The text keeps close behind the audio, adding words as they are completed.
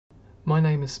My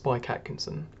name is Spike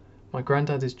Atkinson. My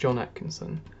granddad is Jon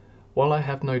Atkinson. While I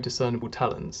have no discernible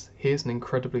talents, he is an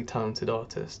incredibly talented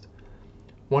artist.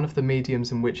 One of the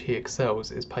mediums in which he excels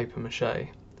is paper mache.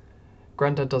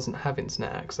 Grandad doesn't have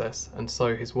internet access, and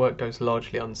so his work goes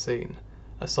largely unseen,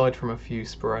 aside from a few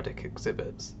sporadic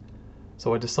exhibits.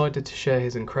 So I decided to share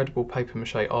his incredible paper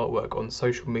mache artwork on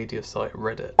social media site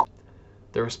Reddit.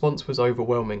 The response was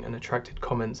overwhelming and attracted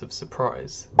comments of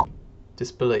surprise,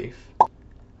 disbelief,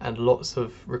 and lots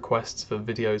of requests for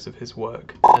videos of his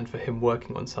work and for him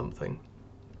working on something.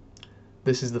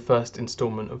 This is the first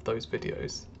installment of those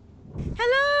videos.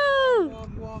 Hello!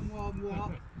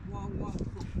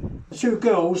 The two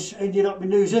girls ended up in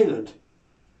New Zealand,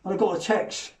 and I got a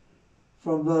text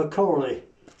from Coralie.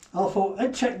 I thought,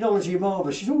 ain't technology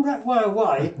marvellous? She's all that way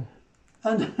away,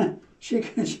 and she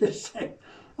can just say,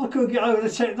 I couldn't get over the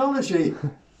technology.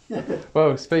 Yeah.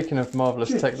 Well, speaking of marvellous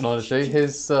technology,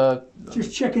 his...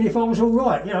 just checking if I was all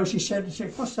right, you know, she said,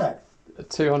 what's that?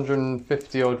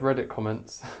 250 odd Reddit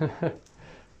comments.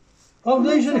 Oh,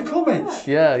 these are the comments?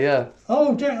 Yeah.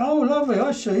 Oh, lovely,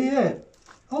 I see, yeah.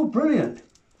 Oh, brilliant.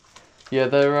 Yeah,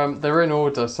 they're in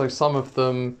order, so some of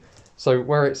them... So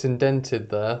where it's indented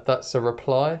there, that's a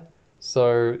reply.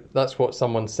 So that's what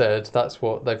someone said, that's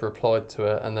what they've replied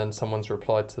to it, and then someone's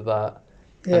replied to that.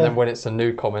 Yeah. And then when it's a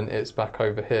new comment, it's back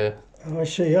over here. Oh, I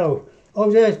see. Oh,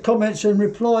 there's comments and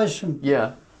replies from...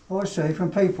 Yeah. Oh, I see, from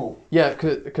people. Yeah,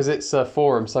 because it's a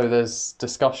forum, so there's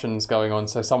discussions going on.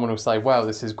 So someone will say, wow,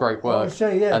 this is great work. Oh, I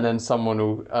see, yeah. And then someone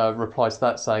will reply to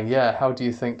that saying, yeah, how do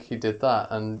you think he did that?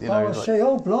 And, you know, oh, I see.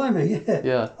 Oh, blimey, yeah.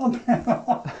 Yeah.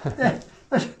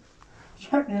 That's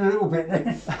happening a little bit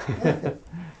then.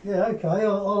 Yeah, okay,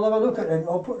 I'll have a look at them.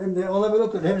 I'll put them there. I'll have a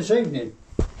look at them this evening.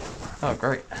 Oh,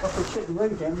 great. I could sit and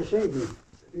read them this evening.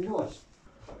 It'd be nice.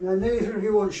 Now, neither of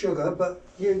you want sugar, but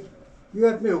you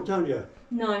have milk, don't you?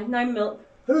 No milk.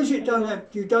 Who is it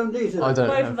you don't need it? I don't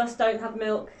Both know. of us don't have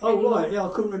milk. Oh, anymore. right, yeah, I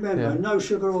couldn't remember. Yeah. No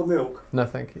sugar or milk. No,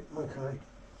 thank you. Okay.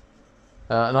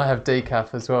 And I have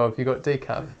decaf as well. Have you got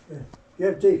decaf? Yeah. You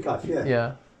have decaf, yeah?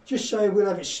 Yeah. Just say we'll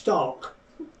have it stark.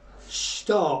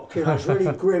 Stark, you know, it's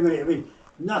really grim, isn't it? I mean,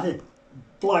 nothing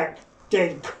black,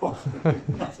 dead coffee,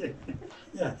 nothing.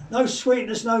 Yeah, no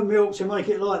sweetness, no milk to make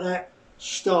it like that.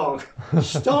 Stark.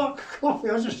 Stark coffee,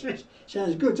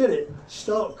 sounds good, doesn't it?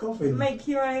 Stark coffee. Make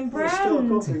your own brand. Stark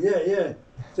coffee, yeah.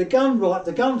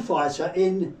 The gunfighter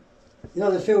in, you know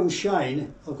the film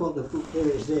Shane, I've got the book, there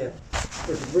it is there.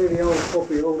 It's a really old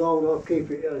copy, old, I'll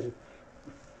keep it.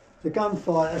 The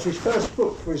gunfighter, that's his first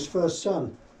book for his first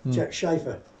son, Jack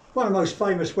Schaefer. One of the most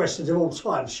famous westerns of all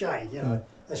time, Shane, you know.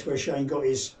 That's where Shane got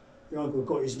his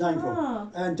name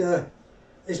from. And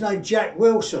his name Jack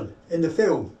Wilson in the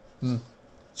film.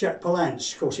 Jack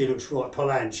Palance, of course he looks like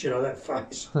Palance, you know, that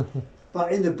face.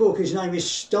 But in the book his name is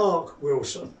Stark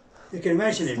Wilson. You can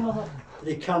imagine him. And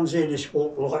he comes in this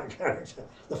hawk-like character,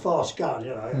 the fast gun,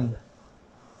 you know.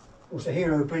 Of course the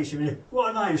hero beats him in,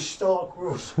 what a name, Stark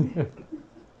Wilson.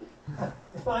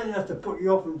 If I didn't have to put you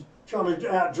off and try to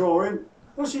outdraw him.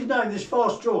 What's his name, this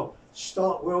fast drawer?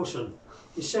 Stark Wilson.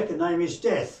 His second name is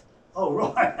Death. Oh,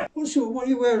 right. What are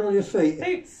you wearing on your feet?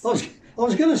 Boots. I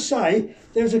was going to say,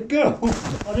 there was a girl,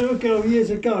 I knew a girl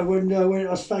years ago when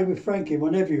I stayed with Frankie, my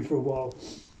nephew, for a while.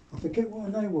 I forget what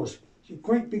her name was. She's a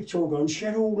great big tall girl, and she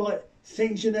had all like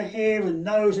things in her hair and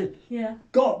nose. And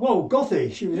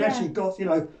gothy. She was actually got, you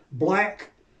know,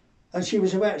 black, and she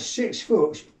was about 6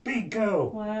 foot, big girl.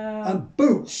 Wow. And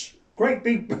boots. Great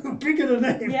big boot, bigger than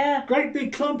him. Yeah. Great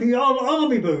big clumpy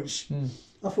army boots.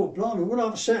 I thought, blimey, would I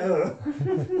upset her?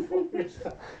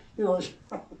 You know,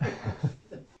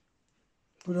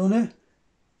 put it on there?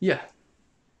 Yeah.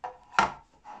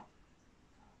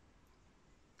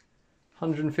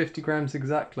 150 grams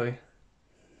exactly.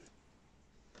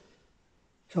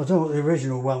 So I don't know what the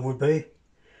original one would be.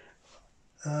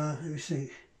 Let me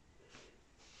see.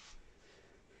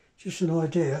 Just an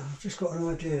idea. I've just got an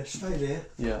idea. Stay there.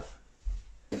 Yeah.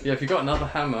 Yeah, if you've got another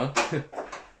hammer.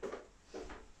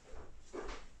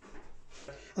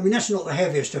 I mean, that's not the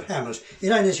heaviest of hammers. It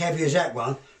ain't as heavy as that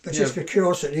one, but just for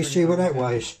curiosity, see what that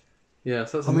weighs. Yeah,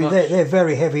 so that's I mean, they're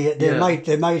very heavy. They're made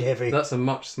heavy. That's a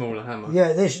much smaller hammer.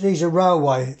 Yeah, these are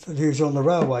railway, used on the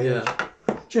railway. Yeah.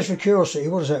 Just for curiosity,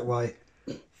 what does that weigh?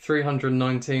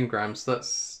 319 grams.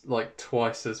 That's like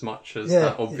twice as much as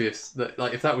that obvious. That,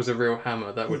 like, if that was a real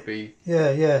hammer, that would be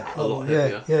a lot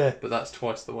heavier. Yeah. But that's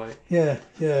twice the weight. Yeah.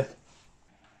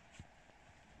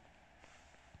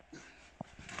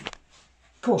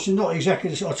 Of course, it's not exactly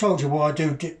the same. I told you why I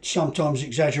do sometimes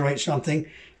exaggerate something,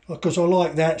 because I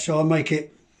like that, so I make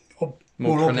it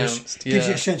more pronounced. Obvious. Gives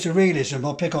it a sense of realism.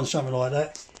 I'll pick on something like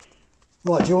that.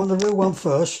 Right, do you want the real one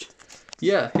first?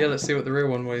 Yeah, let's see what the real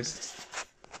one weighs.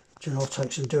 Do you know, I'll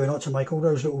take some doing not to make all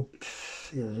those little.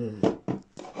 Yeah.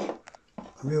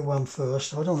 A real one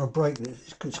first. I don't want to break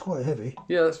this because it's quite heavy.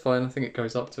 Yeah, that's fine. I think it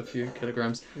goes up to a few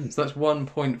kilograms. So that's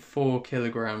 1.4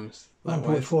 kilograms.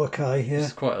 1.4 k. Yeah.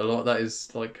 It's quite a lot. That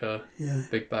is like a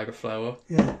big bag of flour.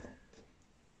 Yeah.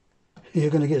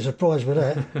 You're going to get surprised with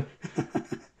that.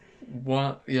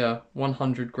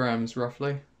 100 grams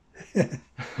roughly.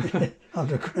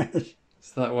 100 grams.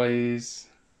 So that weighs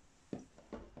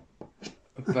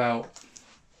about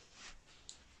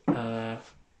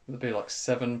it'd be like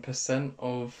 7%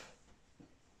 of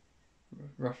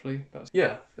roughly.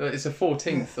 Yeah, it's a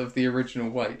 14th of the original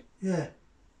weight. Yeah.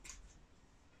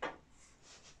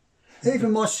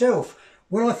 Even myself,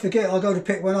 when I forget, I go to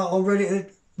pick one up. I'm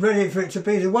ready for it to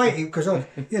be the weight because I,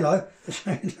 you know.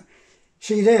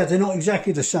 See there, they're not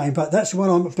exactly the same, but that's the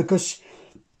one because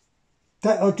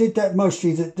that I did that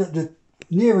mostly the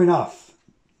near enough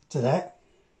to that.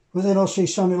 But then I'll see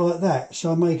something like that,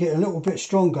 so I make it a little bit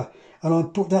stronger. And I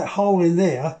put that hole in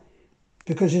there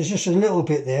because there's just a little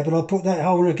bit there, but I put that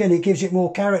hole in again, it gives it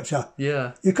more character.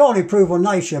 Yeah. You can't improve on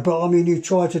nature, but I mean, you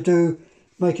try to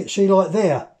make it, see like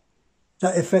there,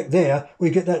 that effect there, we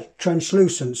get that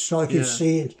translucence, so I can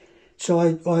see it. So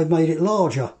I made it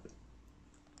larger.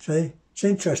 See? It's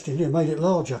interesting, you made it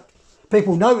larger.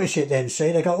 People notice it then,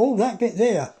 see, they go, oh, that bit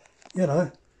there, you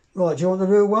know. Right, do you want the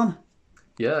real one?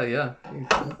 Yeah.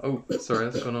 Oh, sorry,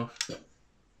 that's gone off.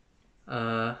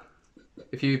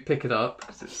 If you pick it up,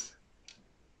 because it's...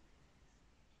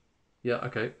 Yeah,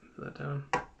 okay, put that down.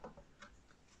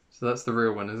 So that's the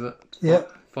real one, is it? Yeah.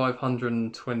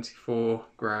 524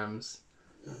 grams.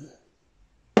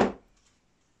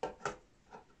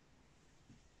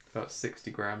 About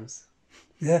 60 grams.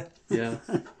 Yeah. Yeah.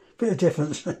 Bit of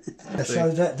difference. So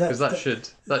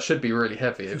that should be really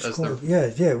heavy. As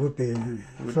yeah, it would be.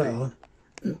 Flat on.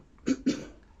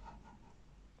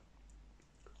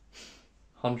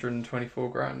 124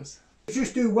 grams.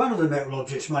 Just do one of the metal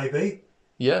objects, maybe.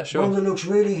 Yeah, sure. One that looks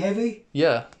really heavy.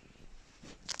 Yeah.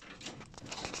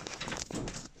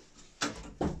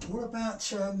 What about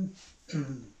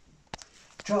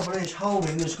trouble is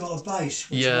holding has got a base.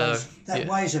 Which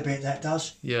weighs a bit. That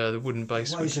does. Yeah, the wooden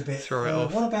base weighs a bit. Throw it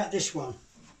off. What about this one?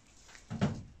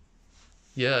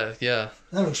 Yeah. That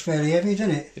looks fairly heavy,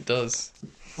 doesn't it? It does.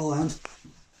 Oh, I am.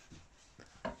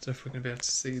 So if we're going to be able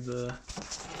to see the...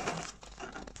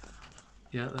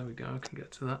 Yeah, there we go, I can get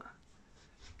to that.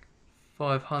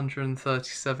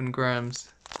 537 grams.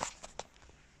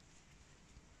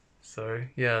 So,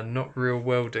 yeah, not real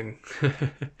welding.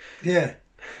 Yeah,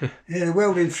 the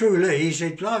welding through Lee, he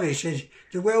said, blimey, he said,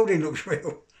 the welding looks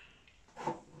real.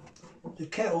 The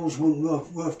kettles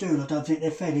weren't worth doing, I don't think.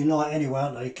 They're fairly light anyway,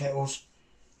 aren't they, kettles?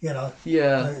 You know.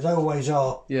 Yeah. They always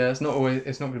are. Yeah, it's not going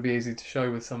to be easy to show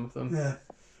with some of them. Yeah.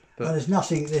 But there's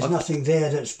nothing there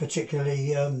that's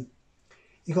particularly...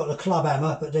 you've got the club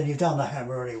hammer, but then you've done the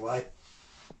hammer anyway.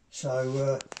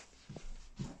 So,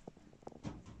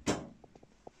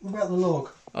 what about the log?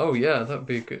 Oh yeah, that'd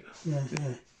be good. Yeah.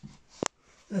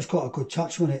 That's quite a good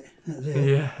touch, wasn't it? There.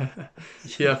 Yeah.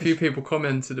 Yeah, a few people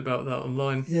commented about that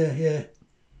online. Yeah.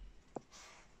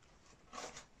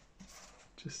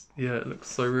 It looks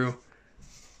so real.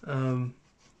 I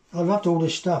loved all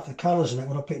this stuff, the colours and it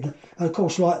when I picked it. And of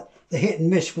course, like the hit and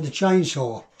miss with the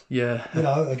chainsaw. Yeah. You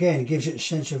know, again, gives it a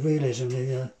sense of realism.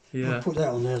 Yeah. I'll put that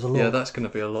on there as a log. Yeah, that's going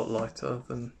to be a lot lighter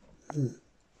than...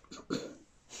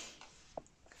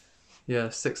 Yeah,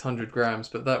 600 grams,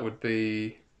 but that would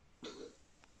be...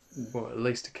 at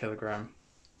least a kilogram.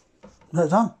 That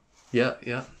done? Yeah,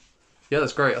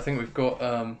 that's great. I think we've got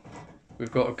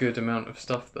a good amount of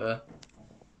stuff there.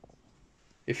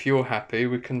 If you're happy,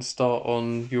 we can start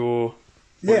on what you're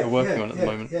working on at the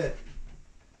moment. Yeah.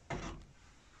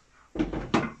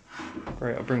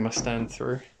 Great, I'll bring my stand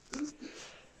through.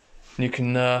 And you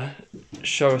can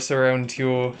show us around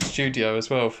your studio as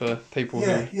well for people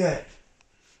who are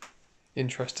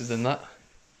interested in that.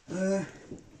 There's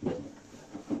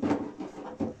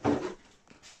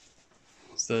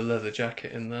the leather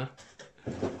jacket in there.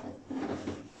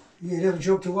 You never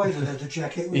jumped away the leather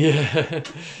jacket, would you? Yeah.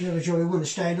 You never jumped, it wouldn't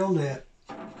stand on there.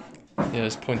 Yeah,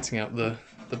 it's pointing out the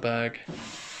bag.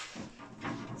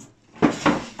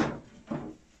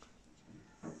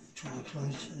 Trying to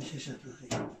close this is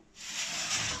everything.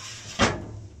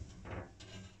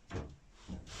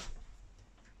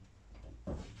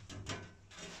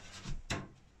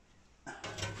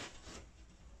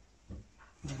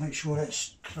 Make sure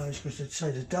that's closed because they'd say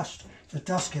the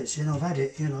dust gets in. I've had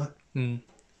it, you know.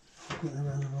 Hang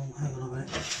on a minute.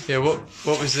 Yeah, what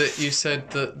was it you said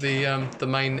that the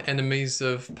main enemies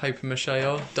of paper mache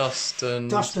are? Dust and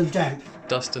damp.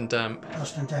 Dust and damp.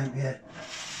 Dust and damp, yeah.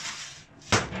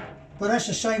 But that's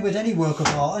the same with any work of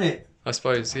art, isn't it? I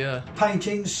suppose, yeah.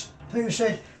 Paintings. People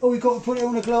said, oh, we've got to put it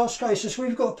on a glass case. So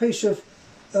we've got a piece of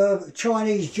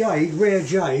Chinese jade, rare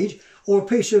jade, or a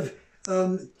piece of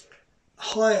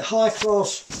high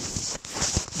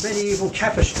class medieval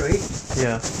tapestry,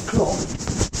 Yeah. cloth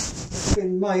that's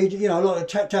been made, you know, like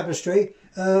a tapestry,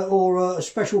 or a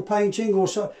special painting, or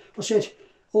so. I said,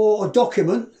 or a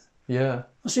document. Yeah.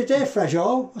 I said, they're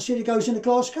fragile. I said, it goes in a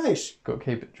glass case. Got to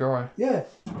keep it dry. Yeah.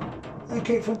 And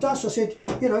keep it from dust. I said,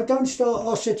 you know, don't start.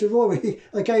 I said to Roy,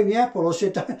 they gave me the apple. I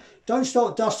said, don't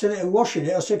start dusting it and washing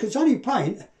it. I said, because it's only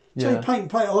paint. It's only paint and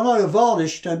paint. I know they're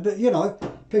varnished, but you know,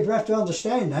 people have to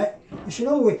understand that. He said,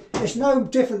 oh, it's no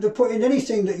different to putting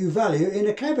anything that you value in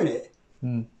a cabinet.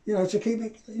 You know, to keep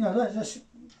it. You know,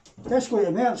 that's what it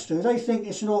amounts to. They think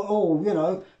it's not all, you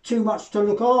know, too much to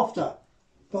look after.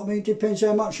 But I mean, it depends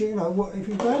how much, you know, if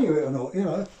you value it or not, you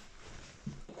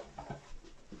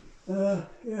know.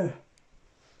 Yeah.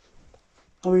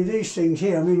 I mean, these things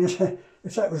here, I mean, if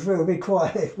that was real, it'd be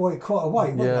quite a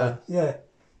weight, wouldn't it? Yeah.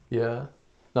 Yeah.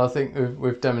 No, I think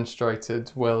we've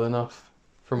demonstrated well enough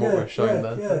from what we've shown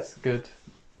there. Yeah. That's good.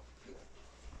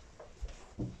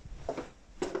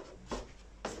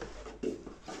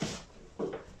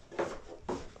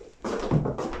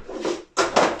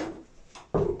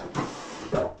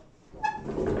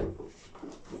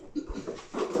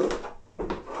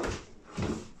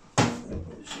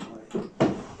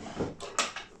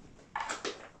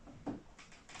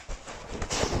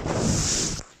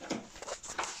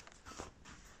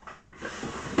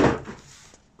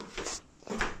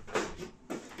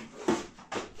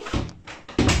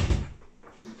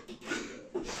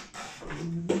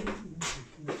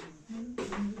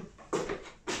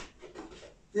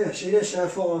 Yeah, see, that's how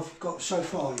far I've got so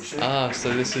far, you see. Ah,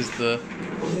 so this is the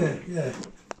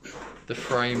the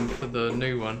frame for the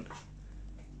new one.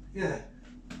 Yeah.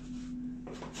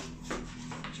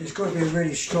 So it's got to be a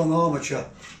really strong armature,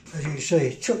 as you can see.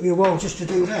 It took me a while just to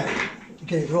do that, to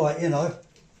get it right, you know.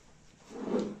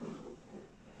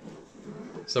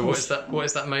 So what is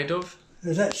that made of?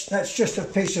 That's just a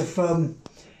piece of,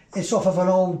 it's off of an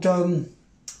old, I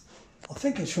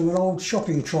think it's from an old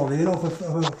shopping trolley, off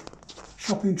of a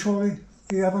shopping trolley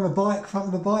you have on a bike, front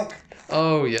of a bike.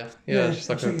 Oh yeah. Just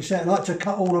like I like to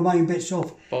cut all the main bits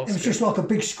off. basket. It was just like a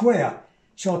big square,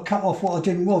 so I cut off what I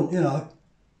didn't want, you know.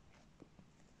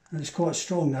 And it's quite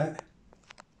strong, that.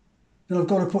 Then I've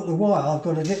got to put the wire, I've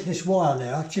got to get this wire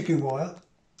now, chicken wire,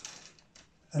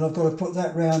 and I've got to put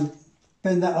that round,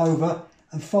 bend that over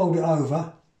and fold it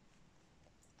over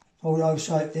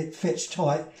so it fits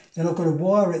tight. Then I've got to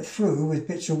wire it through with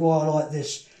bits of wire like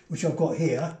this, which I've got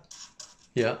here.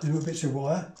 Yeah. Little bits of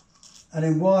wire, and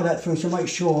then wire that through to make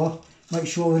sure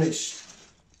that it's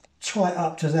tight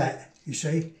up to that, you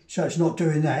see, so it's not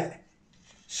doing that,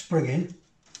 springing.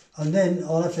 And then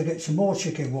I'll have to get some more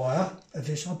chicken wire of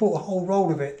this. I bought a whole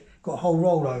roll of it, got a whole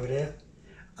roll over there,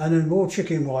 and then more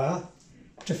chicken wire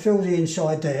to fill the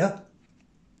inside there.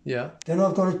 Yeah. Then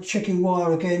I've got a chicken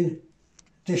wire again,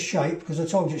 this shape, because I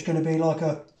told you it's going to be like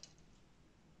a,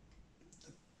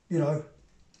 you know,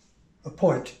 a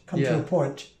point, come to a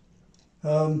point.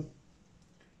 I'm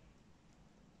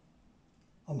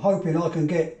hoping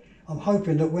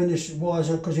that when this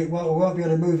wire's up, because I won't be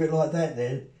able to move it like that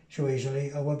then, so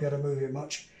easily, I won't be able to move it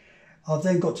much. I've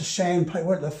then got to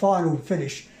sandpaper, the final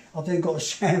finish, I've then got to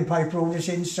sandpaper all this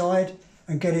inside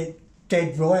and get it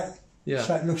dead right,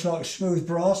 so it looks like smooth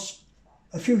brass.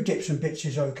 A few dips and bits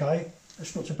is okay,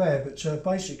 that's not too bad, but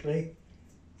basically,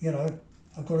 you know,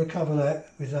 I've got to cover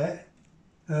that with that.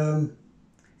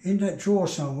 In that drawer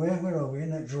somewhere, where are we, in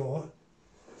that drawer,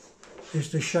 is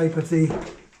the shape of the,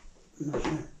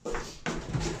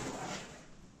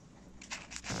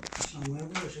 somewhere,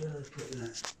 where is it, where did I put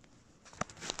that?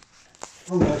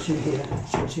 Oh no, it's in here,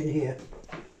 it's in here.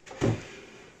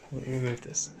 Let me move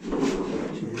this.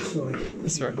 Sorry.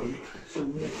 That's right.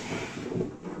 Somewhere.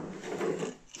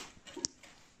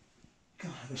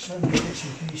 God, there's so many bits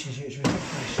and pieces here, it's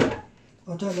ridiculous.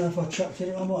 I don't know if I chucked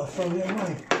it, I might have thrown it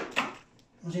away.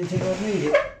 I didn't think I'd need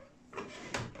it.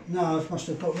 No, I must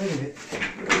have got rid of it.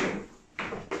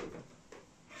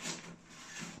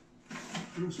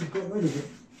 I must have got rid of it.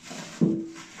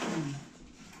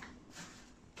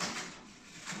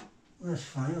 That's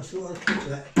funny, I thought I'd kept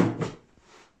that.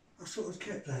 I thought I'd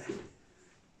kept that.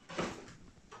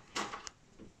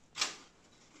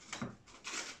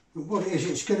 But what it is,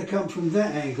 it's going to come from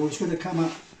that angle, it's going to come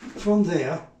up from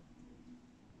there,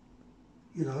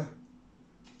 you know,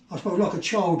 I suppose like a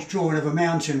child's drawing of a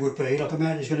mountain would be, like a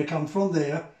mountain's going to come from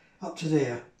there up to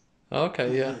there.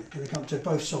 Okay, yeah. It's going to come to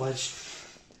both sides.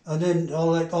 And then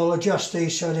I'll adjust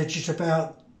these so they're just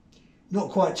about not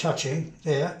quite touching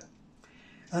there.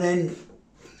 And then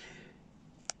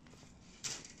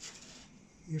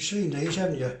you've seen these,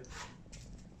 haven't you?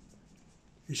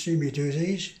 You've seen me do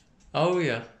these. Oh,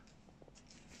 yeah.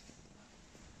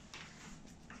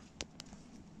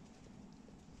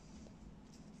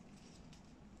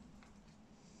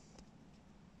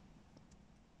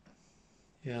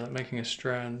 Yeah, like making a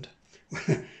strand.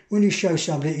 When you show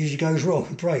somebody, it usually goes wrong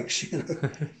and breaks, you know.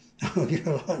 Oh, you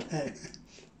know, like that.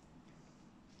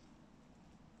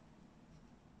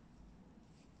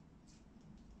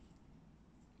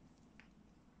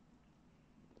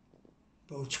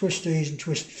 But I'll twist these and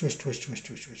twist just like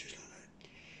that.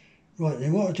 Right,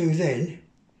 then what I'll do then,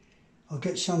 I'll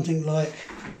get something like,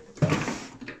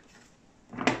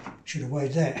 should have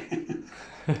weighed that.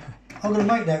 I'm going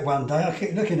to make that one day. I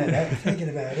keep looking at that and thinking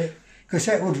about it, because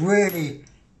that would be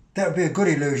a good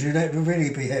illusion. That would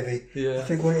really be heavy. Yeah. I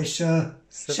think it's £7.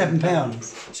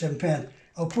 £7.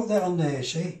 I'll put that on there,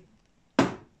 see?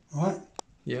 Right?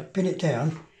 Yeah. Pin it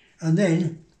down, and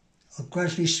then I'll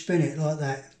gradually spin it like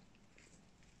that.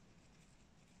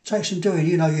 Takes some doing,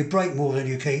 you know, you break more than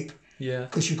you keep. Yeah.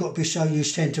 Because you've got to be so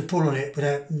used to pull on it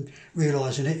without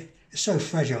realising it. It's so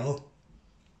fragile.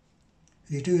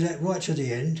 You do that right to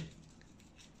the end.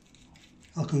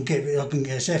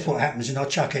 That's what happens, and I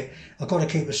chuck it. I've got to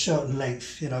keep a certain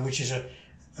length, you know, which is a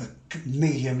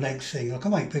medium length thing. I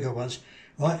can make bigger ones,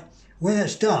 right? When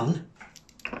that's done,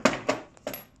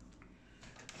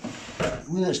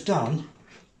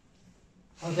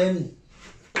 I then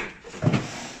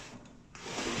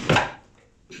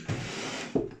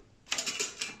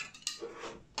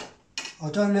I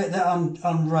don't let that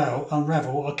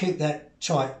unravel. I keep that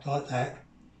tight like that,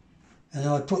 and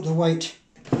then I put the weight.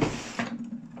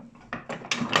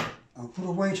 I'll put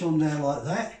a weight on there like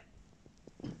that.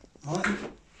 Right.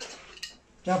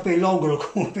 That'll be longer, of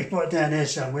course. Be right down there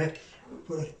somewhere.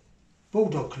 Put a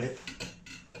bulldog clip.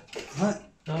 Right.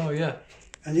 Oh yeah.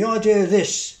 And the idea of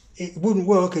this, it wouldn't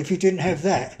work if you didn't have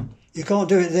that. You can't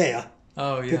do it there.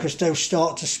 Oh yeah. Because they'll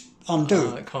start to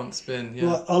undo. It can't spin. Yeah.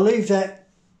 Right, I'll leave that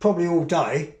probably all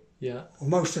day. Yeah. Or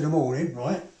most of the morning,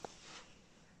 right?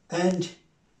 And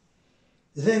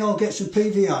then I'll get some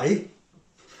PVA,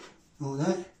 like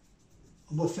that,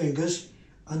 on my fingers,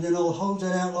 and then I'll hold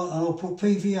that out and I'll put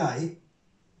PVA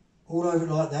all over it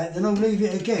like that. Then I'll leave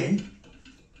it again,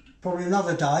 probably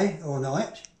another day or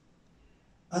night,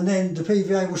 and then the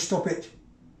PVA will stop it.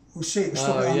 We'll see it will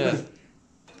stop it. Yeah.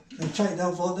 And take that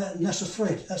off like that, and that's a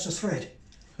thread. That's a thread.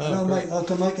 Oh, and I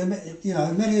can make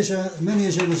many as I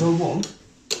want.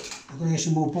 I'm going to get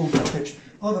some more bulldog clips.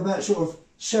 I have about sort of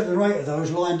 7 or 8 of those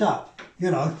lined up,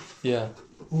 you know. Yeah.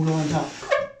 All lined up.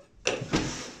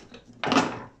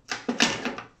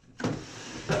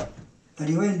 And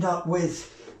you end up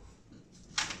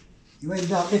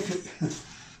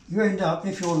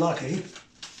if you're lucky.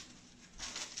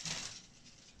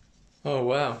 Oh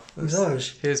wow. With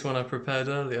those. Here's one I prepared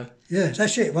earlier. Yeah,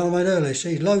 that's it. One I made earlier.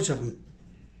 See, loads of them.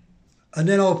 And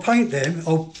then I'll paint them.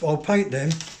 I'll paint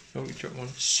them. Oh, you dropped one.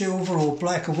 Silver or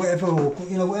black or whatever, or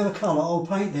whatever colour. I'll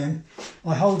paint them.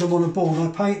 I hold them on a board.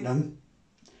 I paint them,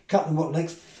 cut them what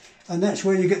length, and that's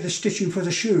where you get the stitching for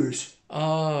the shoes.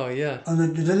 Oh yeah.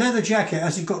 And the leather jacket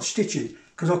hasn't got stitching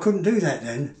because I couldn't do that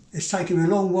then. It's taken me a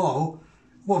long while,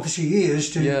 well, obviously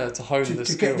years to hone the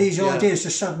skill. Get these ideas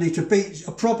to beat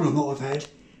a problem that I've had,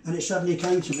 and it suddenly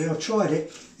came to me. I tried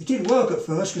it. It didn't work at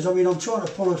first because I'm trying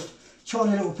to pull a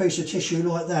tiny little piece of tissue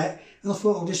like that, and I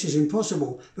thought, oh, this is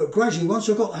impossible. But gradually, once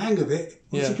I got the hang of it,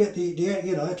 once you get the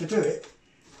how to do it,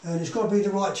 and it's got to be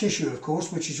the right tissue, of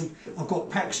course, which is I've got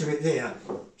packs of it there.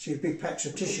 See, big packs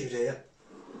of tissue there,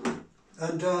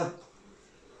 and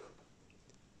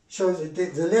so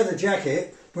the leather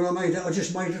jacket. When I made it, I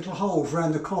just made little holes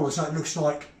around the collar so it looks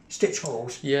like stitch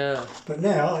holes. Yeah. But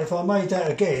now, if I made that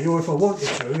again, or if I wanted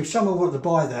to, if someone wanted to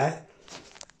buy that,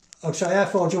 I'd say, how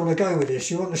far do you want to go with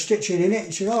this? You want the stitching in it?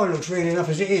 And say, oh, it looks really enough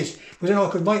as it is. But then I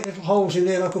could make little holes in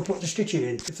there and I could put the stitching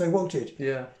in if they wanted.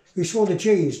 Yeah. You saw the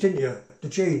jeans, didn't you? The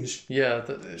jeans. Yeah.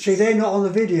 See, they're not on the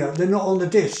video. They're not on the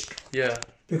disc. Yeah.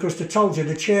 Because I told you,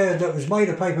 the chair that was made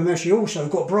of paper mache also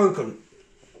got broken.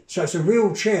 So it's a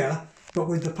real chair, but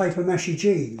with the paper mache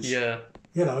jeans. Yeah.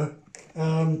 You know.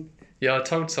 Yeah, I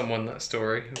told someone that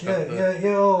story.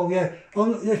 The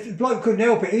bloke couldn't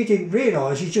help it. He didn't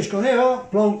realise. He's just gone,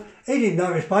 plonk. He didn't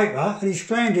know it was paper, and he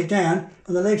slammed it down,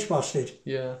 and the leg's busted.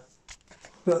 Yeah.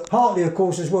 But partly, of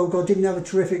course, as well, God didn't have a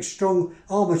terrific strong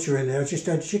armature in there. I just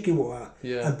had chicken wire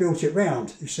and built it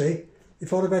round, you see.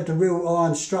 If I'd have had the real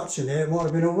iron struts in there, it might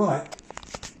have been all right.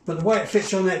 But the way it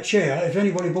fits on that chair, if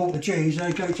anybody bought the G's,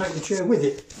 they'd go take the chair with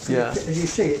it. Yeah. As you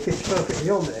see, it fits perfectly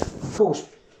on there. Of course,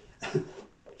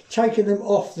 taking them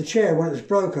off the chair when it was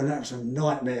broken, that was a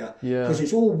nightmare. Yeah. Because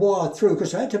it's all wired through,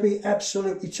 because it had to be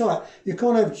absolutely tight. You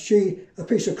can't have a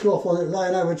piece of cloth on it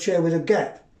laying over a chair with a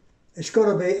gap. It's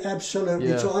got to be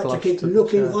absolutely tight to keep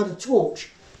looking like a torch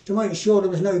to make sure there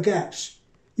was no gaps.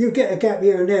 You get a gap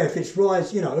here and there if it's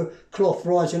cloth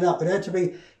rising up, but it had to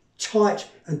be tight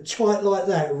and tight like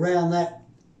that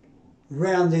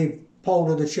round the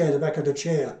pole of the chair, the back of the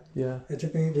chair. Yeah. It had to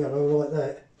be like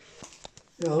that.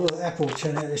 Look, Apple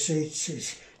 10 out of the seats,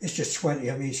 it's just 20.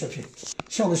 I mean,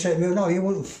 someone said to me, no,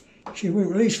 she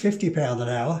wouldn't release £50 an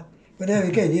hour. But there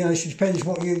again, it depends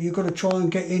what you've got to try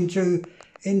and get into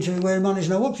where money's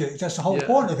no object. That's the whole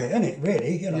point of it, isn't it,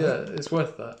 really? Yeah, it's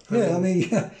worth that. I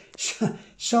mean,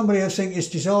 somebody I think is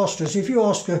disastrous. If you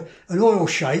ask an oil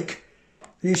sheik,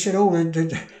 and you said,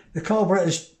 the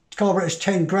carburettor's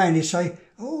 10 grand, he'd say,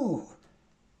 oh.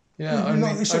 Yeah,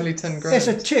 only 10 grand. It's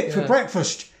a tip for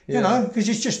breakfast. Because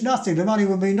it's just nothing. The money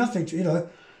would mean nothing.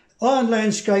 Iron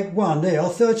Landscape 1 there,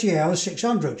 30 hours,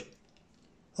 600.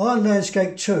 Iron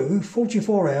Landscape 2,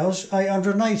 44 hours,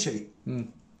 880.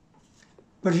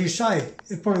 But as you say,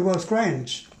 it's probably worth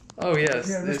grands. Oh yes.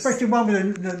 Yeah, especially one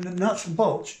with the nuts and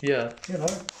bolts. Yeah.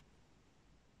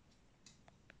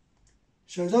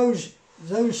 So those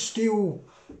steel,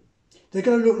 they're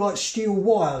going to look like steel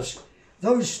wires.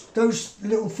 Those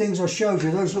little things I showed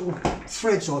you, those little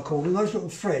threads I call them, those little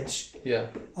threads. Yeah.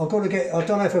 I've got to get. I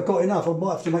don't know if I've got enough. I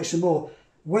might have to make some more.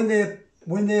 When they're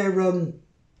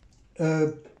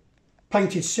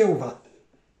painted silver,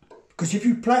 because if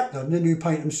you plait them, then you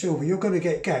paint them silver, you're going to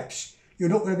get gaps. You're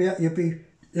not going to be.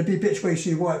 There'll be bits where you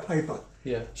see white paper.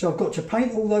 Yeah. So I've got to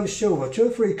paint all those silver, 2 or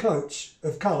 3 coats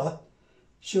of colour.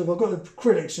 Silver. I've got the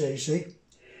acrylics there, you see.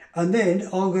 And then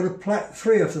I'm going to plait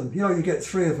 3 of them. You get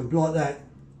 3 of them like that.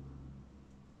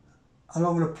 And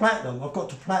I'm going to plait them. I've got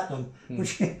to plait them,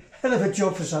 which is a hell of a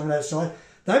job for someone outside.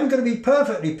 They ain't going to be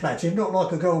perfectly plaited, not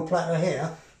like a girl will plait her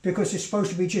hair, because it's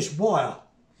supposed to be just wire.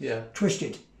 Yeah.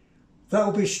 Twisted. That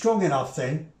will be strong enough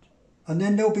then. And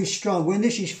then they'll be strung. When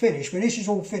this is finished, when this is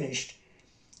all finished,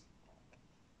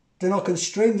 then I can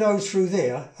string those through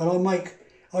there, and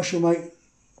I shall make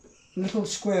little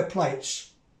square plates.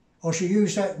 I shall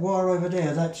use that wire over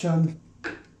there, that,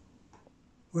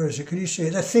 where is it, can you see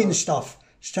it? The thin stuff,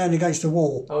 standing against the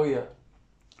wall. Oh yeah.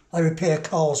 I repair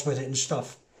cars with it and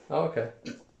stuff. Oh, okay.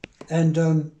 And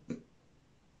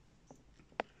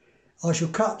I shall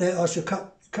cut a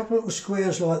couple of little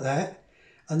squares like that,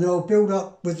 and then I'll build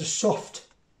up with the soft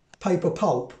paper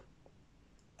pulp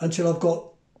until I've got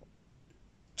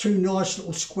 2 nice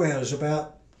little squares,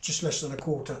 about just less than a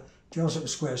quarter, 2 nice little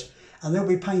squares. And they'll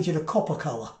be painted a copper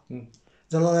colour. Then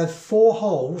I'll have 4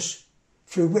 holes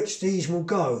through which these will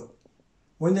go.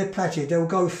 When they're plaited, they'll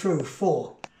go through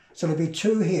 4. So there'll be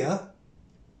 2 here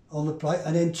on the plate,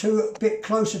 and then 2 a bit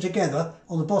closer together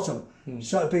on the bottom.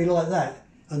 So it'll be like that.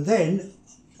 And then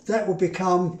that will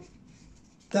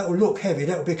look heavy,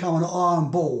 that will become an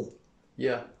iron ball.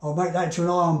 Yeah. I'll make that into an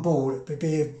iron ball. It'll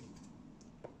be,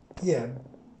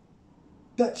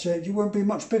 that's it. It won't be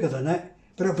much bigger than that,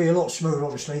 but it'll be a lot smoother,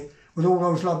 obviously. With all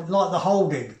those lovely, like the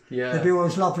holding, there'll be all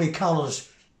those lovely colours,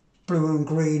 blue and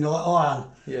green, like iron.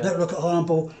 Yeah. That'll look at iron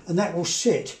ball, and that will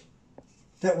sit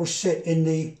in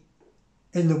the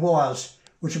wires,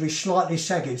 which will be slightly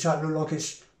sagging, so it'll look like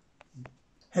it's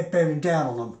head bearing down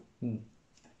on them.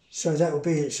 So that will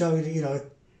be it. So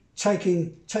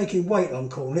taking weight, I'm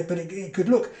calling it, but it could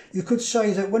look. You could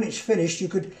say that when it's finished, you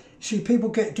could see people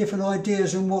get different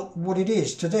ideas on what it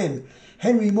is to them.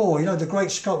 Henry Moore, the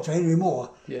great sculptor Henry Moore,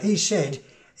 he said,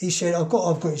 I've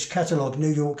got his catalogue,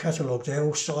 New York catalogue there,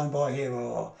 all signed by him.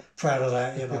 Oh, proud of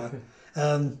that,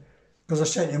 because I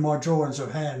sent him my drawings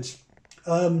of hands.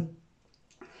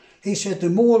 He said the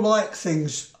more like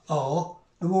things are,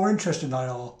 the more interesting they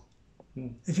are.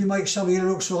 If you make something that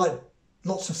looks like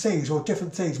lots of things or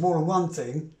different things, more than one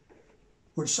thing,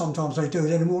 which sometimes they do,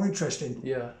 then they're more interesting.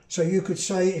 Yeah. So you could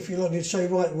say, if you like, you'd say,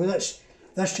 right, well, that's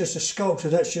just a sculpture,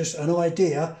 that's just an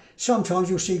idea. Sometimes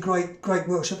you'll see great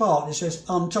works of art, and it says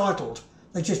untitled.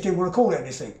 They just didn't want to call it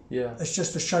anything. Yeah. It's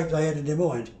just the shape they had in their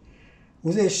mind.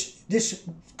 Well, this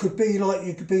could be like,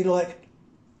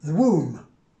 the womb.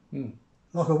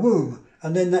 Like a womb.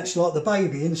 And then that's like the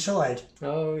baby inside.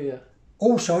 Oh, yeah.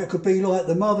 Also, it could be like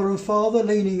the mother and father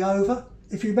leaning over.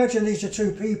 If you imagine these are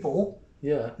 2 people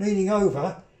leaning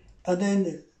over, and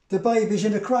then the baby's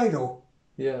in a cradle.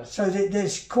 Yeah. So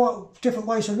there's quite different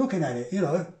ways of looking at it, you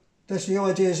know. That's the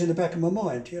ideas in the back of my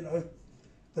mind, you know.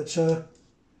 But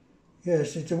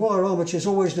yes, the wire armature is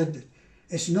always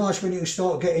it's nice when you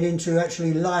start getting into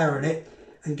actually layering it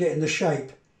and getting the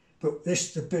shape. But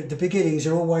the beginnings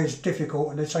are always difficult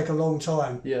and they take a long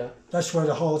time. Yeah. That's where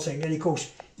the hard thing. And of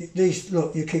course, these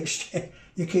look, you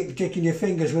keep digging your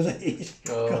fingers with these.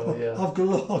 Oh yeah. I've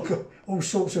got all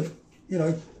sorts of, you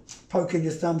know, poking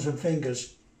your thumbs and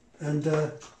fingers, and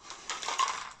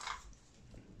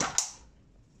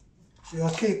see,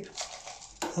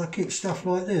 I keep stuff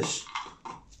like this.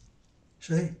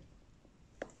 See,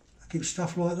 I keep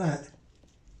stuff like that.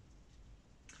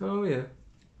 Oh yeah.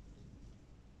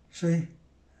 See,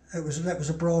 that was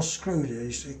a brass screw there.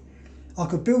 You see, I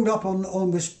could build up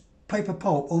on this paper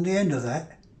pulp on the end of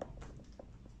that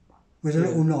with a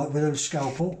little knife, with a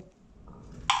scalpel,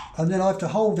 and then I have to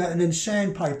hold that and then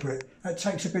sandpaper it. That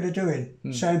takes a bit of doing,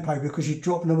 sandpaper, because you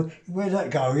drop them. Where'd that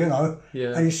go? You know.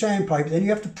 Yeah. And you sandpaper. Then you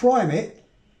have to prime it.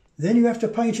 Then you have to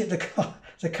paint it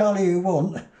the colour you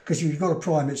want, because you've got to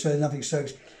prime it so nothing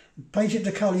soaks. Paint it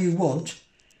the colour you want,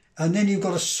 and then you've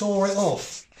got to saw it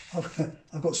off.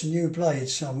 I've got some new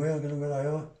blades somewhere. I don't know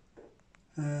where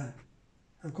they are.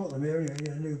 I've got them here.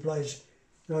 Yeah, new blades.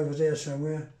 They're over there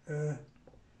somewhere.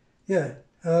 Yeah.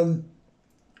 Then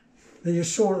you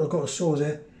saw it. I've got a saw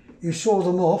there. You saw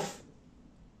them off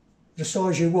the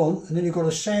size you want, and then you've got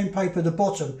to sandpaper the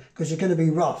bottom because they're going to be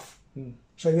rough.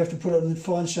 So you have to put it in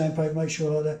fine sandpaper, make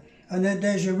sure like that. And then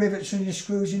there's your rivets and your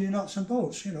screws and your nuts and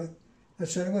bolts. You know,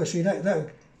 that's how it works. See that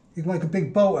you can make a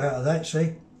big bolt out of that.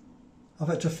 See, I've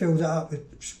had to fill that up,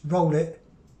 roll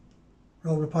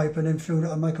the paper, and then fill it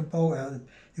up and make a bolt out of it.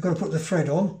 You've got to put the thread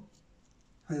on,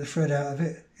 make the thread out of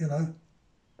it. You know.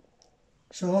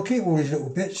 So I'll keep all these little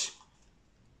bits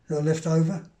that are left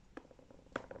over.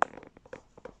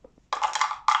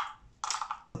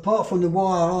 Apart from the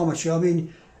wire armature, I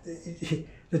mean,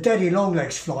 the daddy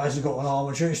longlegs fly hasn't got an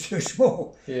armature; it's too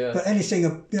small. Yeah. But anything,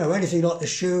 you know, anything like the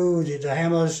shoe, the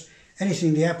hammers,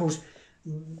 anything, the apples.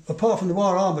 Apart from the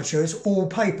wire armature, it's all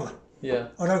paper. Yeah.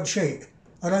 I don't cheat.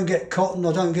 I don't get cotton.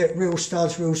 I don't get real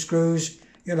studs, real screws.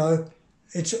 You know,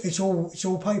 it's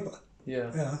all paper.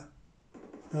 Yeah. Yeah.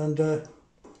 And.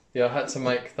 Yeah, I had to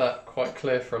make that quite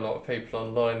clear for a lot of people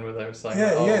online where they were saying,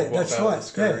 what that's about right. the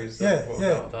screws? What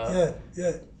about that?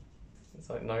 Yeah. It's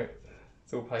like, no,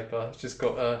 it's all paper. It's just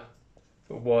got a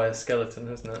sort of wire skeleton,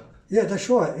 hasn't it? Yeah, that's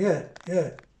right. Yeah.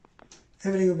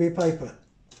 Everything will be paper.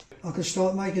 I can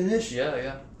start making this?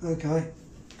 Yeah. Okay.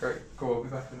 Great. Cool, I'll be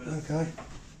back in a minute. Okay.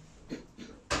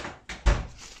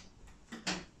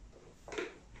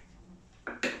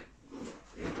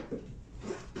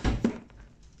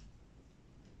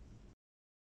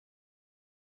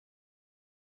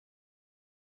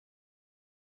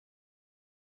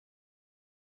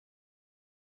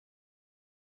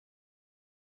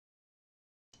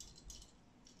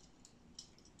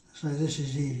 So this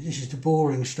is the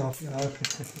boring stuff, you know,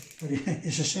 but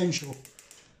it's essential.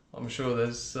 I'm sure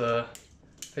there's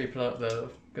people out there that are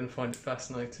going to find it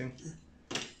fascinating.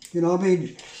 You know, I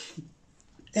mean,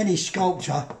 any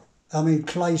sculptor, I mean,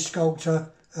 clay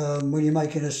sculptor, when you're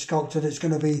making a sculpture that's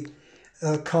going to be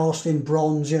cast in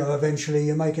bronze, you know, eventually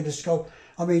you're making a sculpture.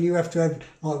 I mean, you have to have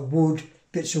like wood,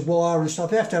 bits of wire and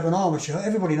stuff. You have to have an armature.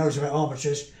 Everybody knows about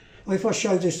armatures. Well, if I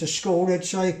showed this to school, they'd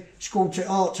say,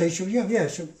 art teacher,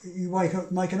 so you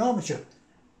make an armature.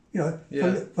 You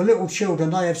know, for little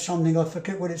children, they have something, I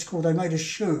forget what it's called, they made a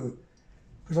shoe.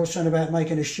 Because I was saying about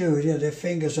making a shoe, you know, their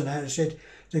fingers and that, and said,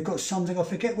 they've got something, I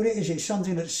forget what it is, it's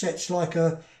something that sets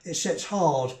it sets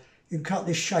hard. You can cut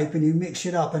this shape and you mix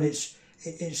it up and it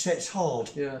sets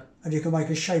hard. Yeah. And you can make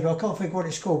a shape. I can't think what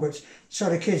it's called, but so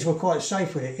the kids were quite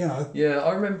safe with it, you know. Yeah,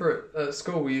 I remember at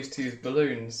school we used to use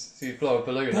balloons. So you blow a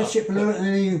balloon That's up. it, balloon, and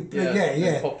then you,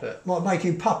 and pop it. Like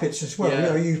making puppets as well, you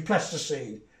know, you use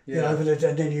plasticine, you know, and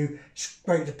then you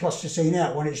break the plasticine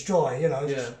out when it's dry, you know.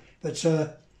 Yeah. But,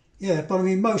 but I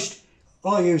mean,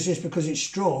 I use this because it's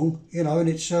strong, you know, and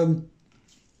it's, you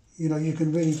know, you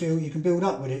can build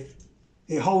up with it.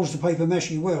 It holds the paper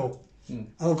mache well.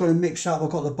 And I've got to mix up, I've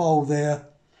got the bowl there,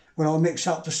 when I mix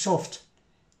up the soft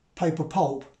paper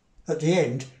pulp at the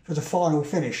end for the final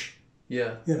finish.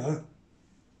 Yeah. You know.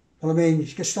 Well, I mean,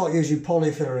 you can start using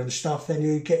polyfiller and stuff, then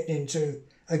you get into,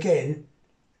 again,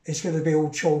 it's going to be all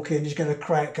chalky and it's going to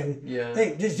crack. And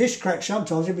this crack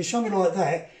sometimes, it'll be something like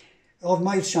that. I've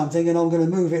made something and I'm going to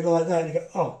move it like that and you go,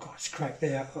 oh God, it's cracked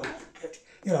there. Oh,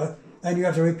 you know, and you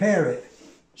have to repair it.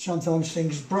 Sometimes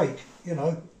things break, you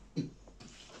know.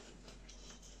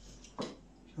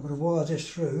 I'm going to wire this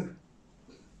through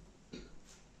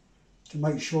to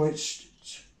make sure it's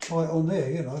tight on there,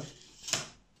 you know.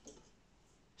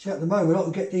 See, at the moment I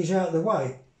can get these out of the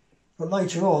way, but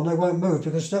later on they won't move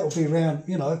because that will be round,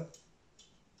 you know.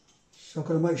 So I've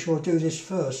got to make sure I do this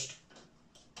first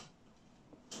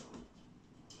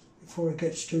before it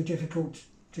gets too difficult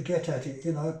to get at it,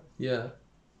 you know. Yeah.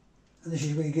 And this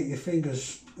is where you get your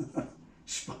fingers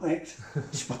spiked.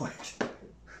 Spiked.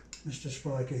 Mr.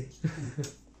 Spiky.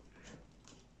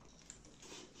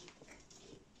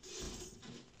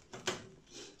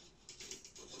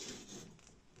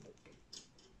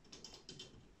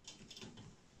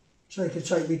 So it could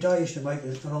take me days to make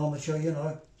an armature, you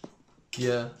know.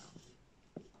 Yeah.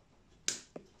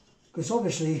 Because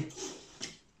obviously,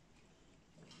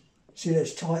 see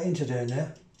that's tight into there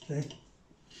now, see?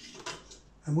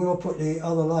 And when I put the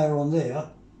other layer on there,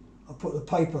 I put the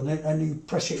paper on it and you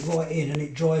press it right in and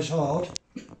it dries hard.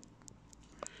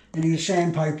 Then you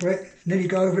sandpaper it, and then you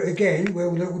go over it again where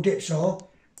all the little dips are,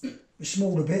 the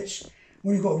smaller bits.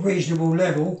 When you've got a reasonable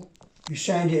level, you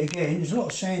sand it again, there's a lot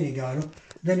of sanding going on,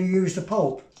 then you use the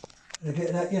pulp to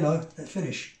get that, you know, that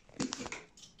finish.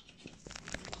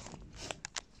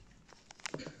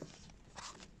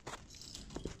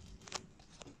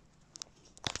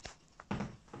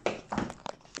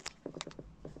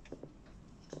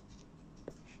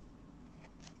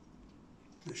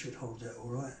 That should hold that all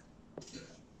right.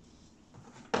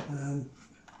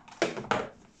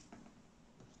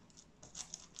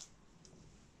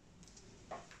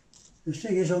 The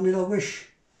thing is, I mean, I wish,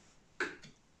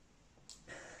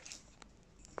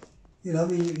 you know, I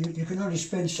mean, you can only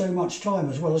spend so much time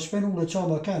as well. I spend all the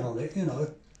time I can on it, you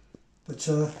know, but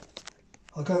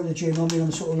I go to the gym, I mean,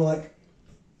 I'm sort of like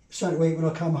Saturday week when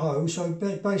I come home, so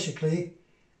basically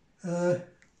I'm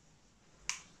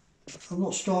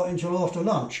not starting till after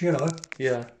lunch, you know.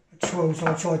 Yeah. At 12,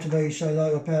 I try to be so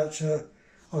like about, I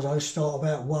don't know, start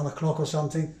about 1 o'clock or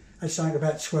something. It's saying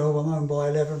about 12, I'm home by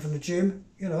 11 from the gym,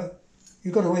 you know.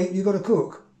 You've got to eat, you've got to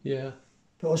cook. Yeah.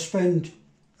 But I spend,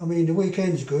 I mean, the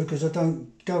weekend's good because I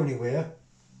don't go anywhere.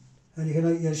 And you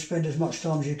can spend as much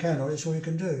time as you can on it, it's all you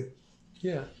can do.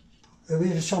 Yeah. I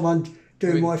mean, if someone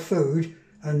doing my food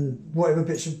and whatever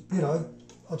bits of, you know,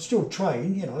 I'd still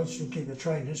train, you know, I'd still keep the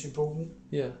training, that's important.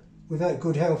 Yeah. Without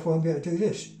good health, I won't be able to do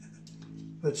this.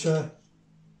 But I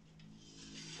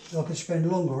could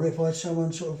spend longer on it if I had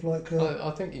someone sort of like... I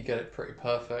think you get it pretty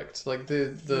perfect. Like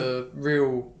the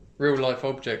real life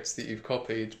objects that you've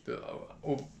copied,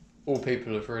 all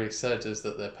people have really said is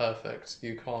that they're perfect.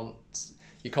 You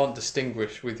can't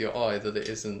distinguish with your eye that it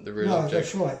isn't the real object.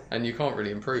 That's right. And you can't really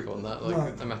improve on that,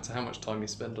 like no matter how much time you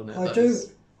spend on it.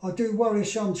 I do worry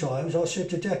sometimes. I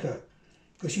said to Decker,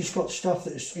 because he's got stuff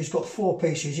he's got 4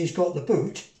 pieces. He's got the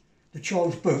boot, the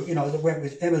child's boot, you know, that went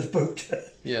with Emma's boot.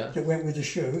 Yeah. That went with the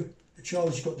shoe. He's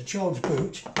got the child's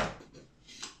boot.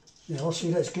 You know, I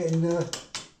see that's getting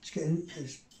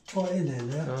it's tight in there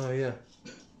now. Oh yeah.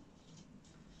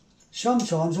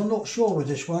 Sometimes I'm not sure with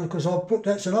this one because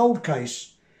that's an old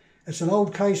case. It's an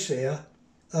old case there.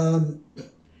 I'm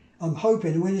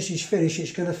hoping when this is finished,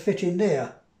 it's going to fit in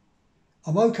there.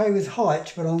 I'm okay with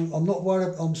height, but I'm not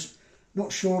worried. I'm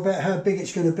not sure about how big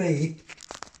it's going to be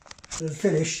for the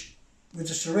finish with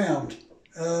the surround.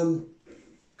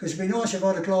 Because it'd be nice if I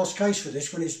had a glass case for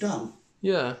this when it's done.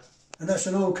 Yeah. And that's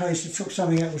an old case that took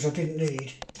something out which I didn't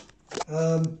need.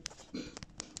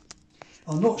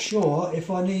 I'm not sure if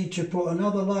I need to put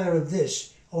another layer of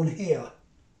this on here.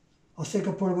 I think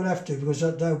I probably will have to because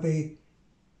that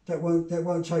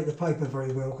won't take the paper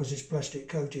very well because it's plastic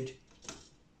coated.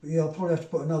 But yeah, I'll probably have to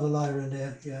put another layer in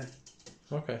there. Yeah.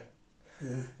 Okay.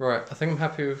 Yeah. Right, I think I'm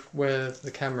happy with where the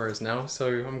camera is now, so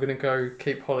I'm going to go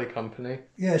keep Holly company.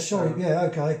 Yeah, sorry. Yeah,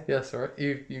 okay. Yeah, that's all right.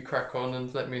 You crack on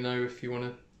and let me know if you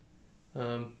want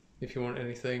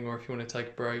anything or if you want to take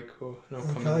a break, or and I'll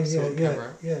come and sort the camera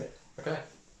out. Yeah. Okay.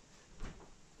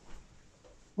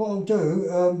 What I'll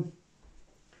do,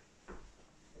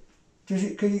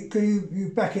 can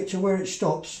you back it to where it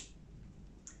stops?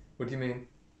 What do you mean?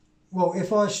 Well,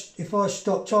 if I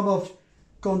stop, time I've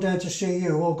gone down to see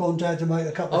you or gone down to make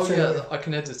a cup of tea. Oh yeah, I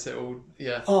can edit it all.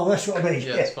 Yeah. Oh, that's what I mean.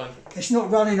 Yeah, it's fine. It's not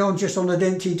running on just on an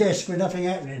empty desk with nothing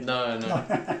happening. No.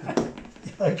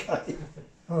 Okay.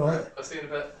 All right. I'll see you in a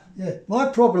bit. Yeah. My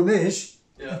problem is,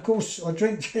 Yeah. of course, I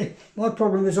drink. My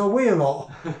problem is I wee a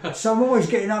lot, so I'm always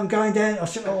getting up and going down. I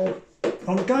said,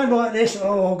 I'm going like this.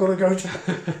 Oh, I've got to go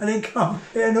and then come.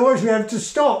 It annoys me having to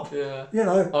stop. Yeah. You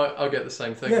know. I'll get the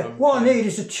same thing. Yeah. What I need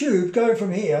is a tube going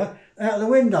from here out the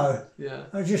window. Yeah.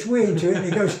 I just wee into it and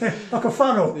it goes like a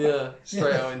funnel. Yeah.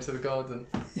 Straight out into the garden.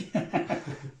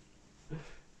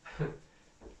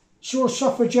 Saw a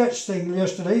suffragettes thing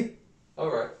yesterday.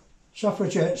 All right.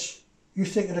 Suffragettes. You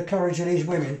think of the courage of these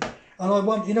women. And I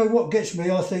want, you know what gets me?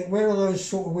 I think, where are those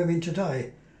sort of women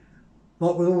today?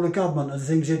 Like with all the government and the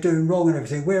things they're doing wrong and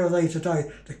everything, where are they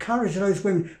today? The courage of those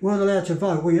women who weren't allowed to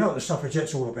vote. Well, you know what the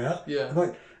suffragettes all about. Yeah.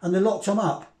 And they locked them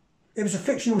up. It was a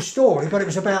fictional story, but it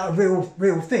was about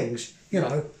real things, you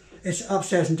know. It's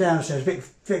upstairs and downstairs, big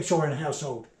Victorian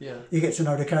household. Yeah. You get to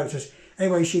know the characters.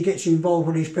 Anyway, she gets involved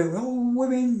with these people. Oh,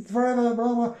 women forever,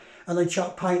 blah, blah. And they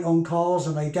chuck paint on cars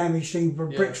and they damage things,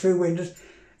 bricks through windows.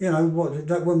 You know, what,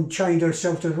 that woman chained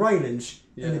herself to the railings.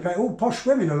 Yeah. And they pay, all posh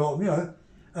women, a lot of them, you know.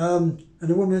 And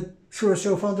the woman threw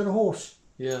herself under the horse.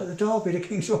 Yeah. At the Derby, the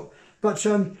King's Horse. But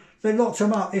they locked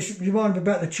them up. It's reminded me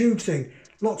about the tube thing.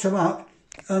 Locked them up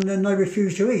and then they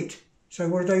refused to eat. So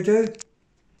what did they do?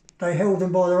 They held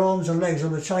them by their arms and legs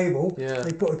on the table. Yeah.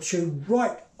 They put a tube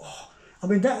right... Oh, I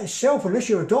mean, that itself, unless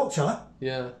you're a doctor,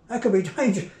 that could be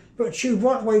dangerous. Put a tube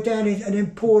right the way down and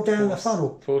then pour down the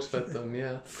funnel. Force-fed them,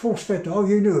 yeah. Force-fed them. Oh,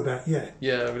 you knew about it, yeah.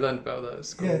 Yeah, we learned about that at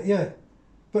school. Yeah.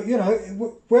 But, you know,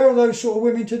 where are those sort of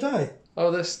women today? Oh,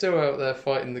 they're still out there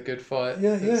fighting the good fight.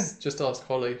 Yeah. Just ask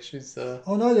Holly. She's... I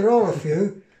know there are a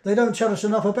few. They don't tell us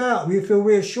enough about them. You feel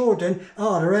reassured then.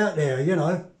 They're out there, you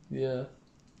know. Yeah.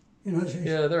 You know,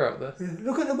 yeah, they're out there. Yeah.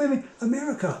 Look at the women.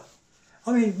 America.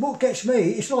 I mean, what gets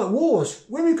me, it's like wars.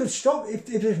 Women could stop, if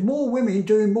there's more women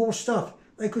doing more stuff,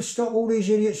 they could stop all these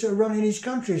idiots that are running these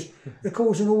countries. They're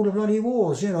causing all the bloody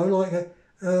wars, you know, like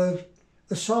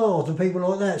Assad and people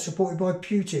like that, supported by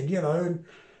Putin, you know.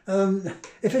 And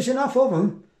if there's enough of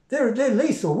them, they're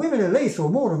lethal. Women are lethal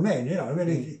more than men, you know. I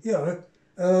mean, you know.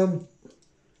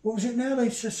 What was it now? They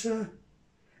just, the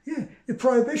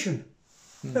prohibition.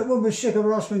 That woman was sick of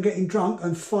her husband getting drunk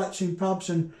and fights in pubs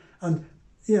and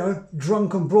you know,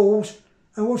 drunken brawls.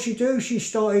 And what she do? She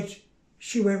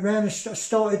went round and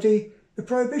started the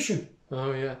prohibition.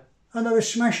 Oh, yeah. And they were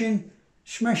smashing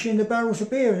the barrels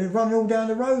of beer and running all down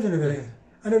the road and everything. Yeah.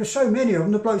 And there were so many of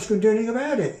them, the blokes couldn't do anything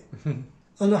about it.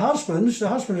 And the husband,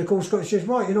 of course, says,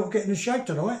 right, you're not getting a shag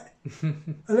tonight.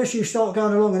 Unless you start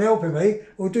going along and helping me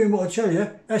or doing what I tell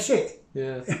you, that's it.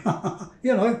 Yeah.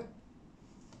 You know.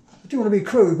 I don't want to be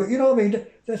crude, but you know what I mean?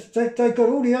 They got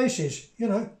all the aces, you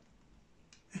know.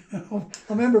 I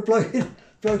remember a bloke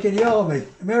in the army,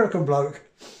 American bloke.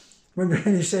 Remember,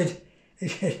 and he said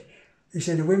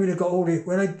the women have got all the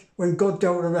when God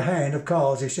dealt them a hand of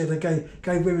cards. He said they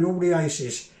gave women all the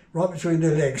aces right between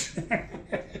their legs.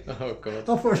 Oh God!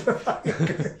 I thought,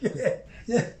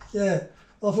 yeah. I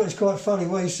thought it was quite funny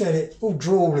when he said it, all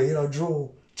drawly, you know,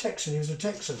 drawl. Texan, he was a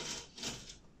Texan.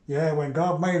 Yeah, when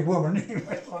God made woman, he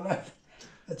went like that.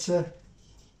 It's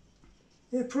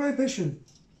prohibition.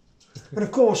 But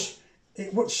of course,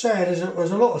 what's sad is that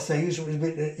there's a lot of things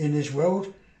in this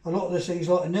world, a lot of the things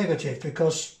like the negative,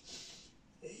 because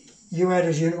you had,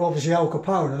 as you obviously, Al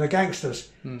Capone and the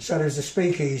gangsters. So there's the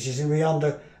speakeasies and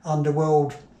the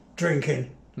underworld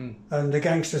drinking, and the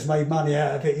gangsters made money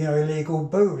out of it, you know, illegal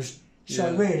booze.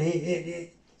 So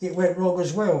really, it went wrong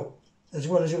as well as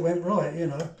it went right, you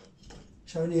know.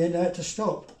 So in the end, I had to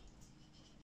stop.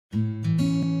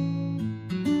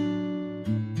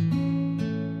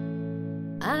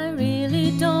 I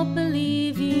really don't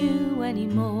believe you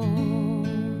anymore.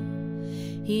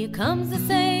 Here comes the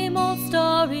same old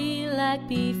story like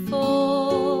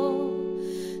before.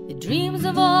 The dreams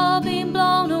have all been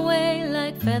blown away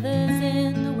like feathers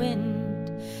in the wind,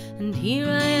 and here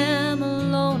I am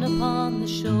alone upon the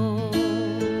shore.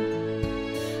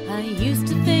 I used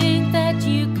to think that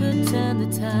you could turn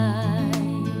the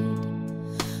tide,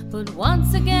 but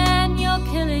once again you're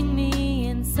killing me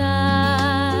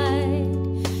inside.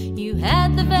 You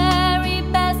had the very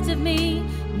best of me,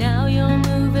 now you're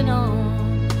moving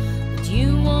on, but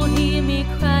you won't hear me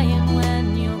crying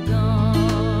when you're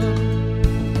gone.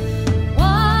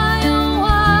 Why, oh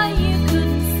why you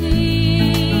couldn't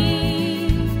see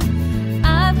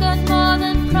I've got more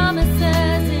than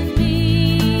promises in me.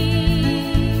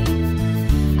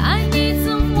 I need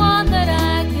someone that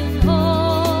I can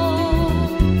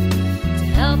hold to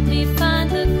help me find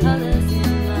the colors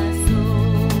in my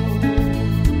soul.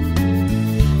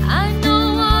 I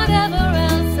know whatever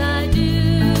else I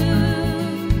do,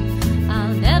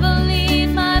 I'll never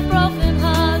leave my broken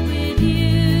heart with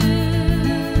you.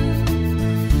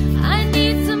 I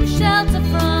need some shelter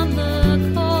from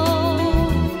the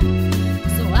cold,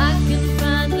 so I can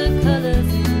find the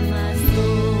colors in my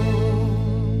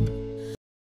soul.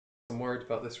 I'm worried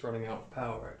about this running out of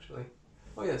power, actually.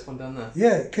 Oh yeah, there's one down there.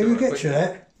 Yeah, can you get to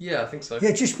that? Yeah, I think so.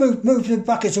 Yeah, just move the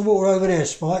buckets of water over there,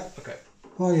 Spike. Okay.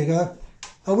 There you go.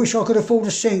 I wish I could afford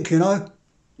a sink, you know.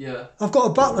 Yeah. I've got a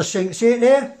butler sink, see it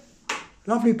there?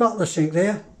 Lovely butler sink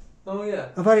there. Oh yeah.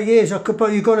 I've had it years.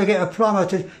 But you've got to get a plumber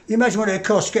to. You imagine what it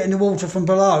costs getting the water from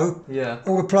below. Yeah.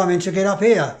 All the plumbing to get up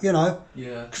here. You know.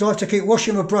 Yeah. Because I have to keep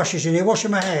washing my brushes in here,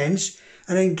 washing my hands,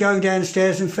 and then going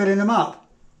downstairs and filling them up.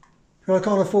 So I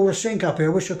can't afford a sink up here.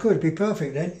 I wish I could. It'd be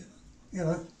perfect then. You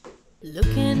know.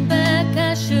 Looking back,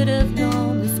 I should have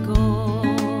known the score,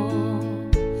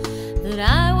 that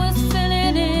I was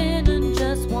filling in and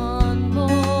just one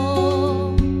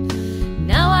more.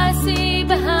 Now I see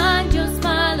behind your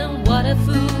smile and what a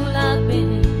fool I've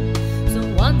been. So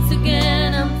once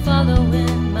again I'm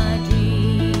following my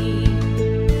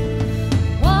dream.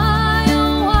 Why,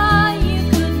 oh why you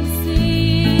couldn't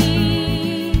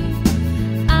see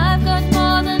I've got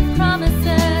more than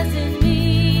promises in me.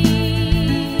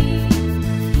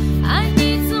 I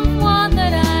need someone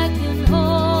that I can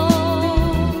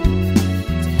hold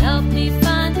to help me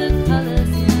find the colors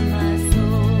in my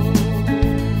soul.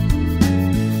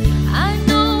 I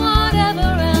know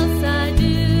whatever else I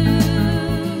do,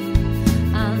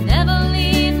 I'll never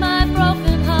leave my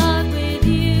broken heart with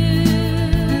you.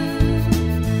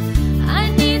 I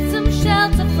need some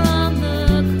shelter from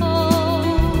the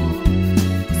cold,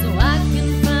 so I can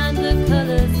find the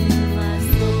colors in my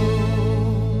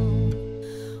soul.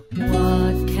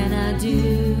 What can I do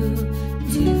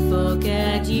to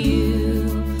forget you?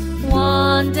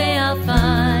 One day I'll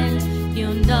find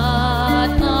you're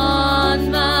not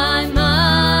on my mind.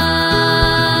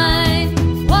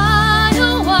 Why,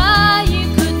 oh why you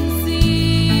couldn't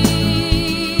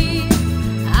see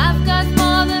I've got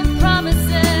more than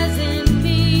promises in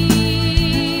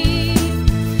me.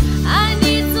 I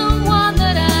need someone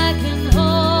that I can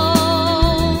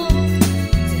hold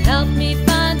to help me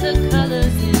find the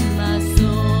colors in my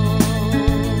soul.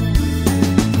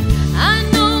 I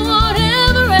know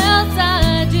whatever else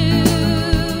I do,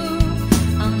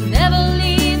 I'll never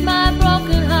leave my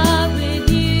broken heart with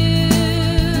you.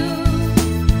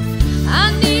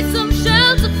 I need some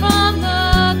shelter from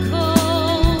the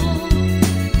cold,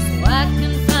 so I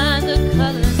can find the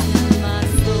colors in my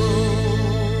soul.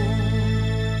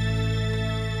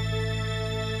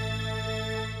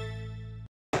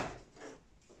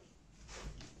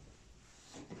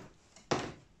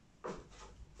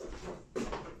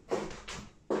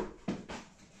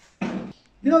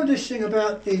 You know this thing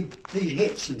about these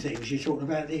hits and things. You're talking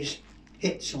about these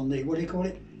hits on the what do you call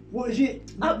it? What is it?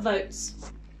 Upvotes.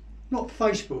 Not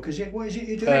Facebook, is it? What is it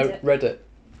you do? Reddit.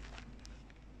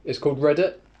 It's called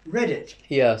Reddit. Reddit.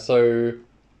 Yeah, so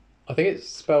I think it's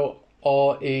spelled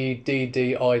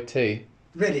Reddit.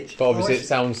 Reddit. But obviously Oh, it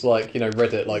sounds like, you know,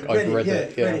 Reddit, like I've read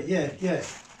it. Yeah. Reddit, yeah.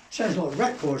 Sounds like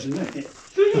rat poison, doesn't it?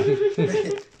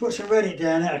 Reddit. Put some Reddit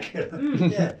down, that'll kill 'em.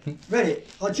 Yeah,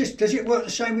 Reddit. Does it work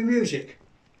the same with music?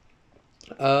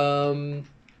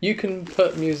 You can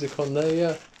put music on there,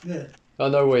 yeah. Yeah. I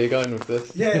know where you're going with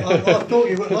this. Yeah, I thought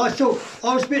you would.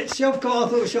 I was a bit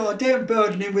self-conscious. I thought, so I didn't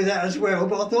burden him with that as well.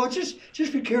 But I thought, just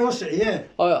for curiosity, yeah.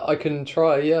 I can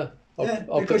try, yeah.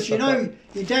 I'll because put you know, up.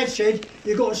 your dad said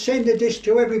you've got to send a disc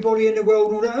to everybody in the world.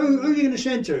 And all that. Who are you going to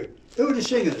send to? Who are the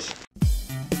singers?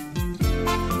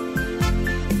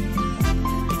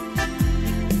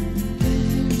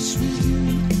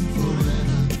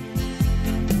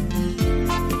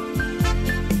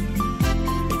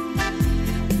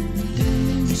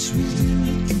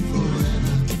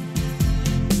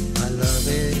 I love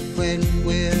it when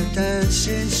we're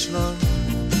dancing slow.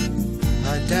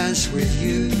 I dance with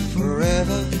you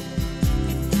forever.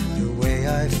 The way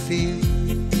I feel,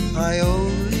 I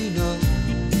only know.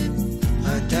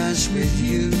 I dance with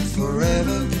you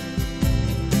forever.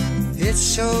 It's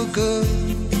so good,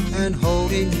 and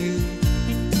holding you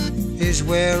is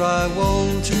where I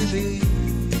want to be.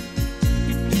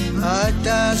 I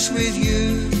dance with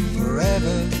you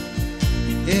forever.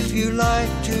 If you like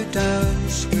to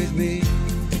dance with me.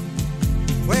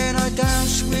 When I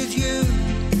dance with you,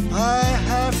 I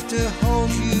have to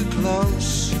hold you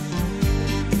close.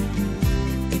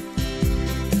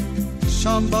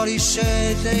 Somebody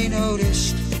said they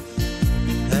noticed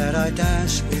that I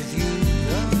dance with you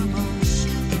the most.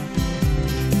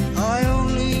 I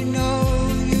only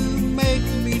know you make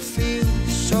me feel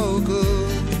so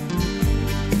good,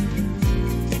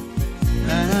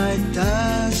 and I'd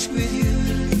dance with you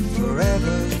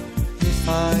forever if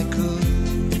I could.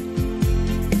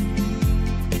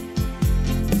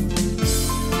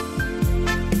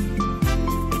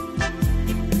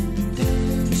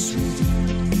 Dance with you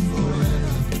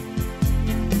forever.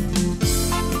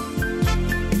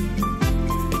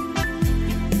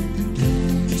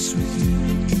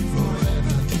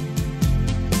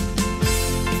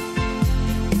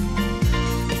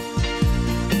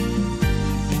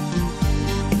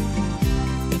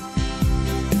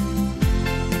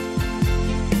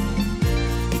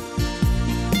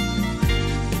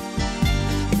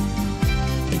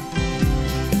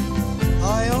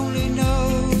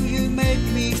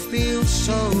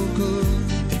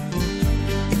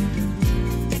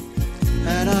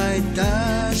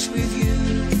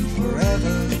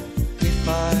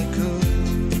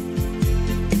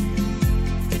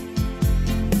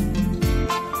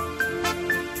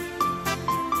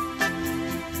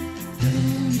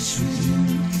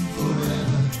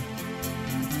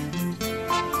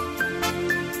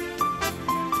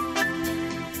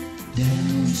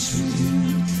 dance with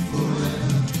you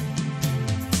forever.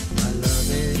 I love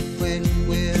it when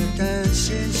we're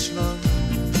dancing slow.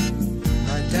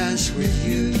 I dance with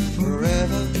you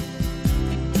forever.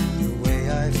 The way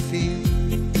I feel,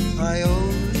 I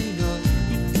only know.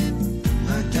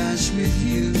 I dance with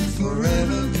you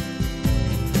forever.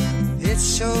 It's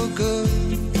so good,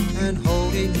 and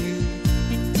holding you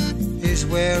is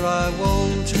where I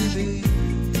want to be.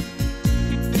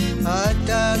 I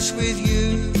dance with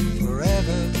you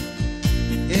forever.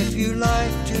 If you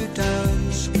like to